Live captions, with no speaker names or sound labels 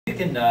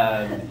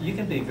you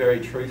can be very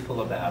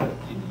truthful about it.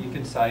 You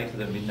can say to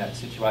them in that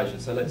situation,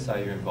 so let's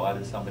say you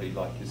invited somebody,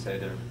 like you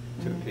said,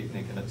 to a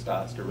picnic and it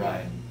starts to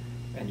rain,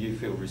 and you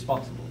feel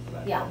responsible for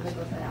that. Yeah,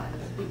 obviously.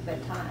 because it's big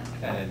bedtime.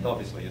 And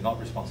obviously you're not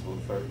responsible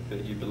for it,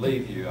 but you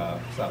believe you are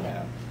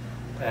somehow.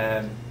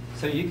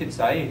 So you could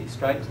say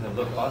straight to them,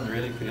 look, I'm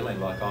really feeling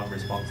like I'm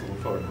responsible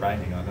for it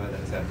raining. I know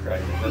that sounds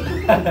crazy, but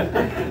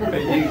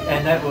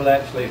and that will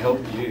actually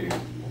help you.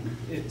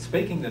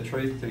 Speaking the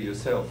truth to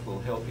yourself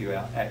will help you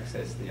out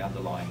access the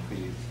underlying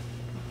fears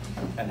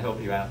and help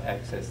you out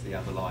access the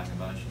underlying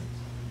emotions.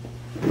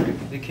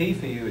 The key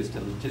for you is to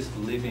just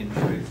live in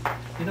truth.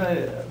 You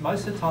know,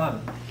 most of the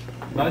time,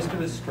 most of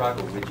us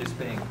struggle with just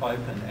being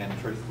open and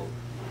truthful,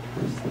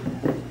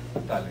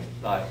 don't we?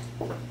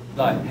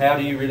 Like, how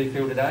do you really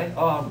feel today?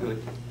 Oh, I'm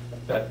good.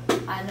 But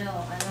I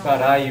know.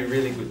 But are you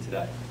really good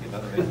today? You know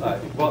what I mean?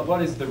 Like,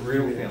 what is the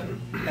real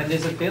feeling? And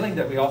there's a feeling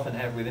that we often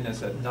have within us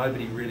that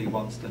nobody really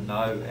wants to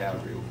know our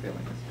real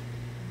feelings.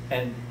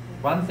 And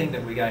one thing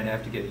that we're going to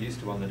have to get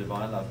used to on the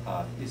Divine Love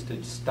path is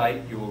to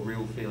state your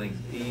real feelings,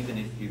 even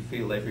if you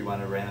feel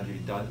everyone around you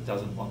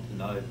doesn't want to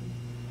know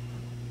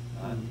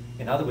them.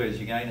 In other words,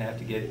 you're going to have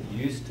to get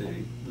used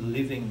to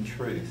living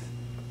truth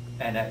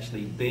and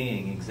actually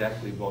being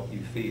exactly what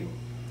you feel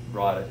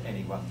right at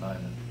any one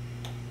moment.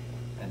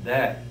 And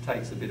that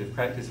takes a bit of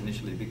practice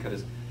initially,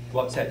 because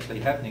what's actually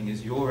happening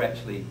is you're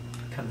actually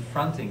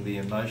confronting the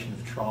emotion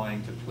of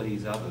trying to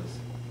please others.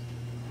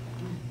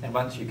 And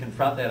once you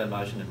confront that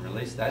emotion and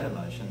release that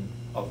emotion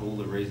of all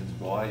the reasons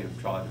why you've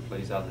tried to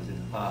please others in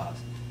the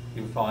past,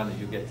 you'll find that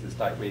you'll get to the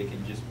state where you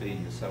can just be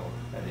yourself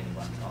at any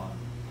one time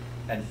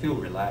and feel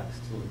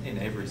relaxed in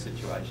every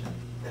situation.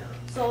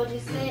 So would you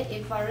say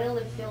if I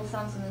really feel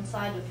something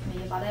inside of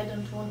me, but I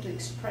don't want to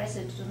express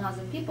it to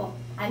other people,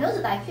 I know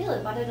that I feel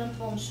it, but I don't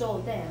want to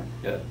show them,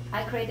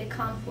 I create a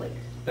conflict.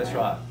 That's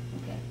right.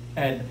 Okay.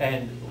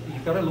 And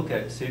you've got to look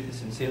at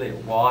sincerely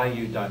at why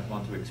you don't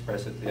want to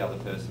express it to the other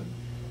person.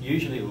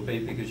 Usually it will be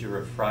because you're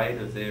afraid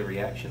of their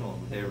reaction or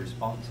their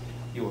response.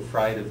 You're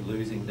afraid of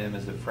losing them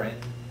as a friend.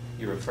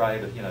 You're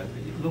afraid of,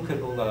 look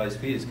at all those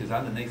fears, because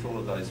underneath all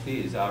of those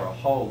fears are a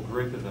whole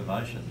group of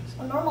emotions.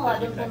 Well, normally I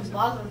don't want to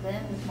bother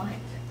them with my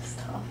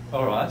stuff.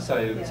 All right, so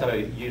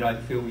you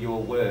don't feel you're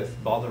worth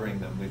bothering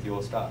them with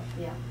your stuff.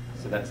 Yeah.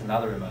 So that's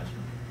another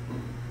emotion.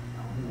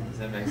 Does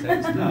that make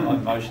sense? No,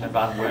 emotion of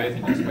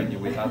unworthiness when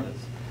you're with others.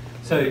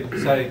 So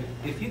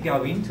if you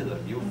go into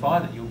them, you'll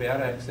find that you'll be able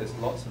to access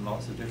lots and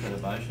lots of different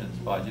emotions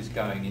by just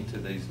going into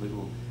these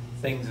little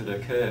things that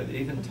occur,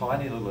 even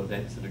tiny little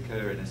events that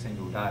occur in a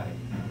single day.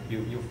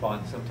 You'll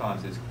find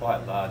sometimes there's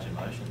quite large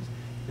emotions.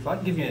 If I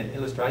can give you an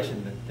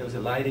illustration, there was a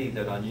lady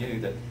that I knew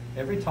that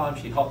every time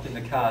she hopped in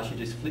the car, she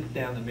just flicked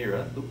down the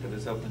mirror, looked at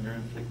herself in the mirror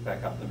and flicked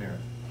back up the mirror.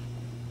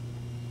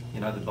 You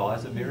know, the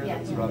visor mirror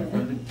that's right in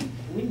front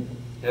of you?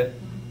 Yeah.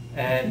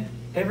 And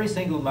every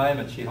single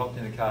moment she hopped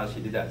in the car, she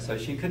did that. So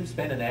she could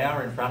spend an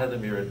hour in front of the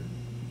mirror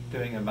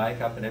doing her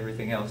makeup and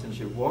everything else, and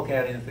she'd walk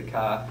out into the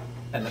car,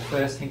 and the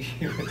first thing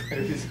she would do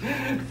is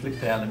flick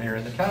down the mirror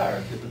in the car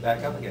and flip it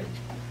back up again.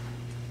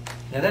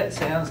 Now that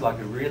sounds like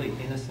a really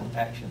innocent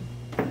action.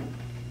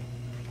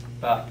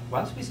 But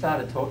once we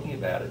started talking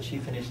about it, she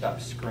finished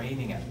up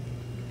screaming at me,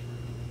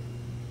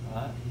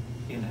 right,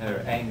 in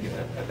her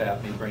anger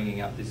about me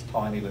bringing up this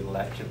tiny little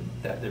action,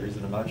 that there is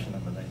an emotion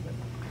underneath it.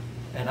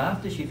 And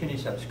after she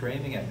finished up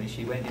screaming at me,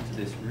 she went into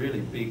this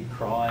really big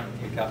crying,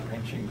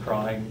 gut-wrenching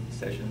crying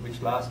session,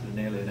 which lasted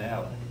nearly an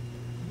hour.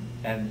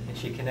 And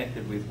she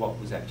connected with what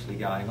was actually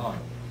going on.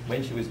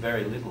 When she was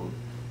very little,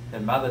 her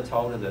mother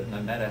told her that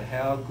no matter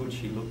how good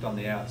she looked on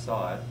the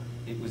outside,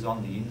 it was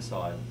on the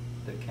inside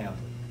that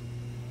counted.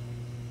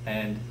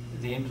 And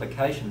the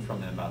implication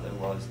from her mother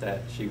was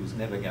that she was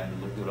never going to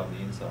look good on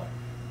the inside.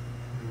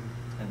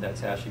 And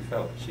that's how she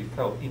felt. She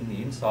felt in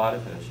the inside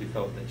of her, she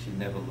felt that she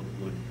never looked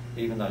good.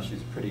 Even though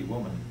she's a pretty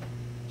woman,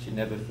 she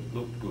never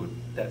looked good.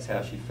 That's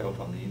how she felt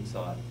on the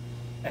inside.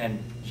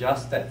 And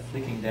just that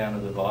flicking down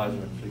of the visor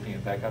and flicking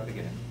it back up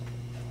again,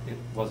 it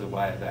was a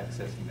way of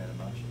accessing that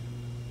emotion.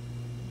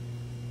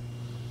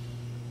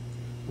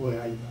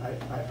 Boy,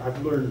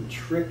 I've learned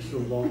tricks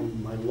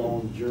along my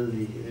long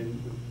journey, and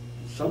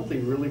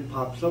something really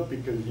pops up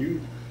because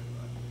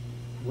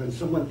when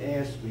someone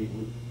asks me,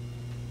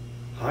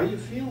 how you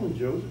feeling,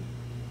 Joseph?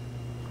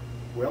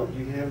 Well, do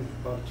you have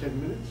about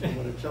 10 minutes? I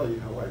want to tell you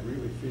how I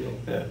really feel.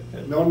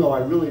 No, I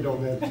really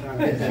don't have time.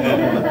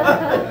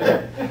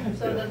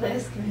 So the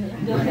best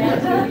don't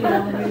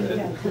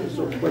answer,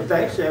 So, but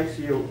that's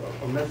actually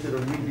a method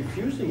of me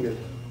diffusing it.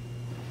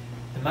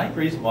 The main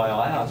reason why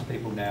I ask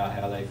people now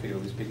how they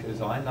feel is because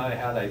I know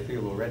how they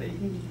feel already,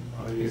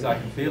 because I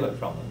can feel it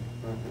from them.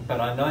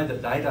 But I know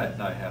that they don't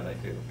know how they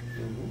feel.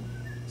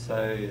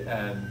 So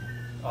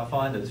I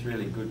find it's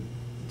really good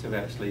to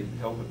actually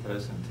help a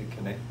person to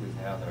connect with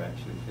how they're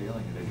actually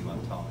feeling at any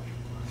one time,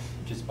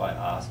 just by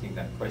asking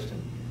that question.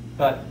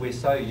 But we're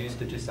so used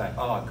to just saying,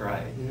 oh,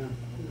 great.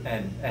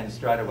 And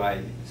straight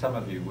away, some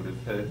of you would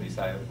have heard me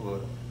say,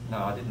 well, No,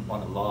 I didn't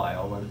want to lie,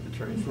 I wanted the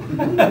truth.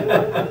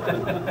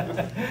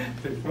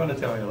 If you want to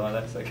tell me a lie,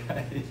 that's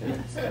okay.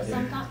 So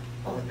sometimes,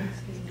 oh,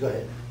 excuse me. Go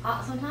ahead.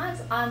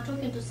 Sometimes I'm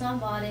talking to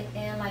somebody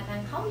and like,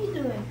 how are you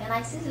doing? And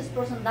I see this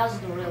person does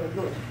do really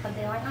good, but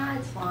they're like,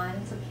 it's fine,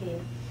 it's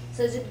okay.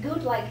 So is it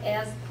good, like,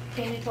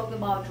 can you talk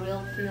about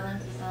real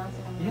feelings or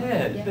something?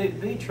 Yeah,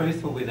 be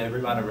truthful with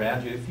everyone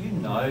around you. If you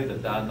know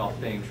that they're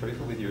not being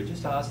truthful with you,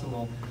 just ask them,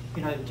 well,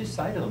 you know, just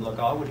say to them, look,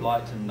 I would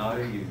like to know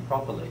you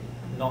properly,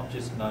 not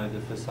just know the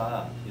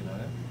facade, you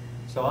know.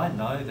 So I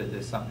know that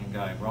there's something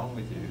going wrong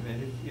with you,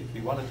 and if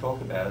you want to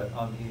talk about it,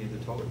 I'm here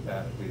to talk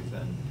about it with,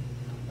 and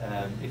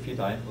if you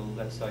don't, well,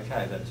 that's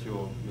okay, that's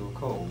your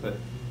call. But,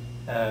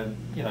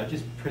 you know,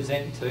 just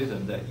present to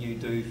them that you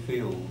do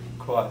feel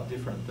quite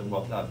different than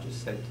what they've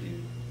just said to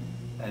you,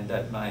 and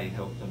that may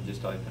help them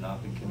just open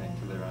up and connect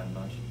to their own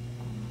emotions.